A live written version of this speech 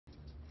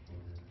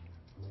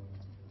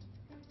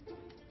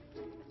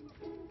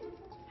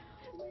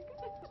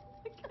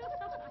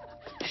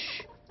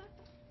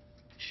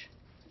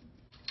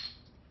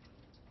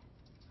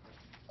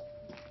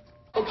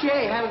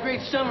Okay, have a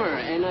great summer.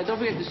 And don't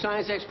forget the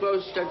Science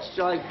Expo starts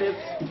July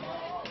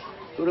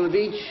 5th. Go to the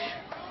beach,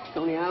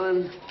 Coney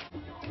Island.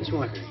 Miss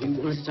Walker, you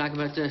wanted to talk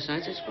about the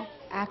Science Expo?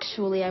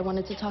 Actually, I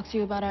wanted to talk to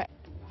you about our...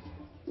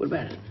 What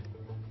about it?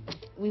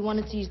 We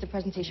wanted to use the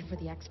presentation for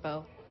the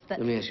expo. But...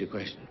 Let me ask you a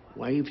question.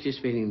 Why are you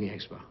participating in the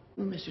expo?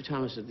 Mr.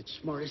 Thomas are the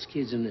smartest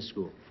kids in this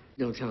school.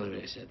 Don't tell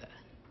anybody I said that.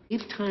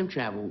 If time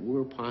travel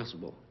were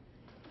possible,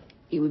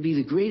 it would be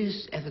the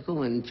greatest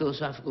ethical and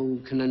philosophical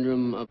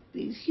conundrum of...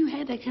 If you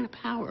had that kind of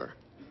power,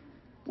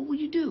 what would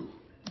you do?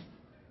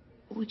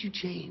 What would you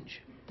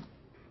change?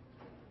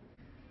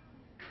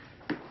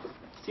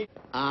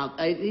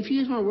 If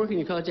you guys want to work in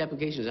your college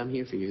applications, I'm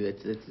here for you.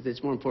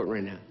 That's more important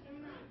right now.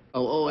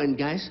 Oh, and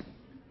guys,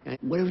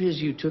 whatever it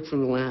is you took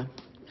from the lab,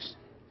 just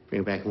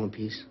bring it back in one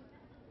piece.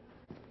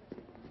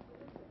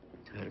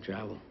 Time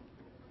travel.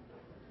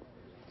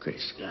 Great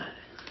Scott.